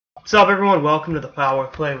What's up, everyone? Welcome to the Power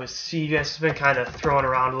Play with CJ. It's been kind of thrown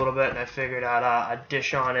around a little bit, and I figured I'd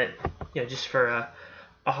dish on it, just for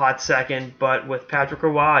a hot second. But with Patrick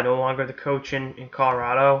Roy no longer the coach in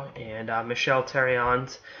Colorado, and Michel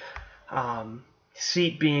Therrien's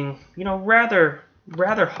seat being, rather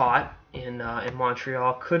hot in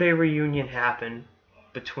Montreal, could a reunion happen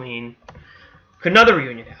between? Could another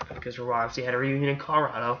reunion happen? Because Roy obviously had a reunion in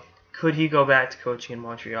Colorado. Could he go back to coaching in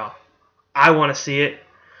Montreal? I want to see it.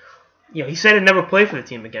 He said he'd never play for the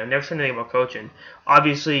team again. Never said anything about coaching.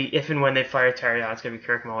 Obviously, if and when they fire Therrien, it's going to be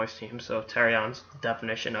Kirk Muller's team. So Therrien's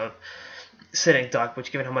definition of sitting duck,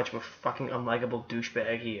 which given how much of a fucking unlikable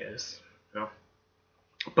douchebag he is.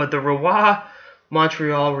 But the Roy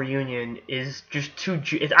Montreal reunion is just too...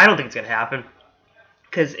 I don't think it's going to happen.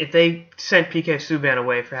 Because if they sent PK Subban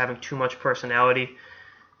away for having too much personality,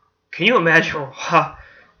 can you imagine Roy?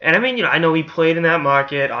 And I mean, I know he played in that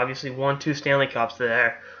market. Obviously, won 2 Stanley Cups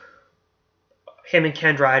there. Him and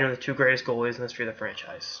Ken Dryden are the 2 greatest goalies in the history of the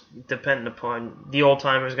franchise. Depending upon the old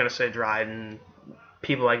timers, going to say Dryden.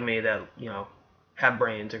 People like me that have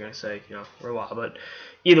brains are going to say Roy. But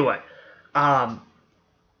either way,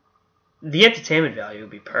 the entertainment value would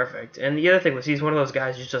be perfect. And the other thing was he's one of those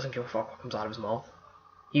guys who just doesn't give a fuck what comes out of his mouth.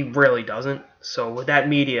 He really doesn't. So with that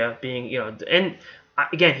media being and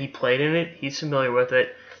again, he played in it. He's familiar with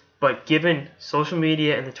it. But given social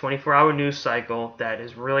media and the 24-hour news cycle that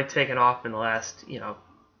has really taken off in the last,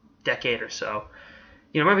 decade or so,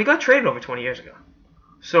 remember, he got traded over 20 years ago.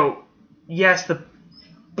 So, yes, the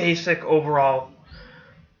basic overall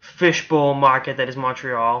fishbowl market that is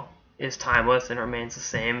Montreal is timeless and remains the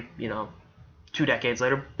same, 2 decades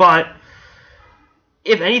later. But,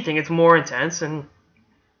 if anything, it's more intense, and,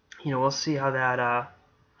 we'll see how that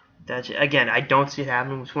again, I don't see it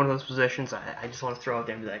happening. It's one of those positions I just want to throw out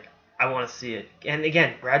there and be like, I want to see it. And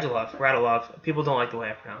again, Radulov. People don't like the way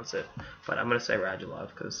I pronounce it, but I'm going to say Radulov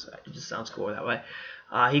because it just sounds cooler that way.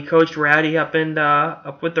 He coached Ratty up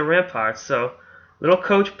with the Ramparts, so little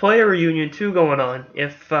coach-player reunion too going on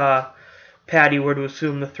if Patty were to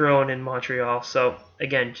assume the throne in Montreal. So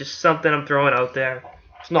again, just something I'm throwing out there.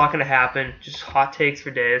 It's not going to happen. Just hot takes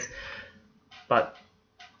for days. But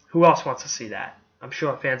who else wants to see that? I'm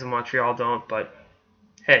sure fans of Montreal don't, but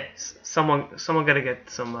hey, someone got to get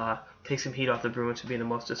take some heat off the Bruins for being the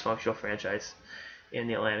most dysfunctional franchise in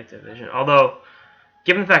the Atlantic Division. Although,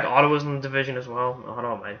 given the fact Ottawa's in the division as well,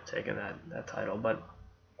 Ottawa might have taken that title. But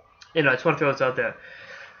I just want to throw this out there.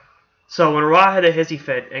 So when Roy had a hissy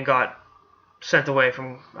fit and got sent away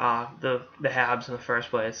from the Habs in the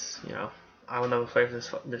first place, I will never play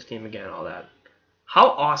for this team again. All that.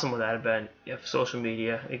 How awesome would that have been if social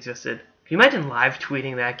media existed? Can you imagine live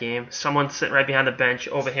tweeting that game? Someone sitting right behind the bench,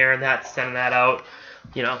 overhearing that, sending that out.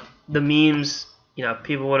 The memes.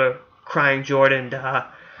 People would have crying Jordan.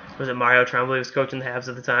 Was it Mario Tremblay was coaching the Habs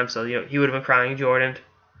at the time? So he would have been crying Jordan.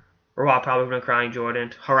 Roy probably would have been crying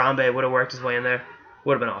Jordan. Harambe would have worked his way in there.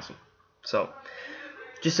 Would have been awesome. So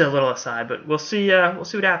just a little aside, but we'll see. We'll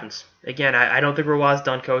see what happens. Again, I don't think Roy's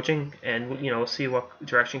done coaching, and we'll see what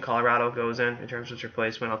direction Colorado goes in terms of his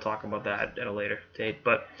replacement. I'll talk about that at a later date,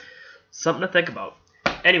 but. Something to think about.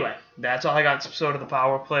 Anyway, that's all I got in this episode of the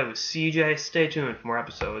Power Play with CJ. Stay tuned for more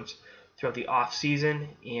episodes throughout the off season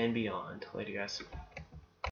and beyond. Later, guys.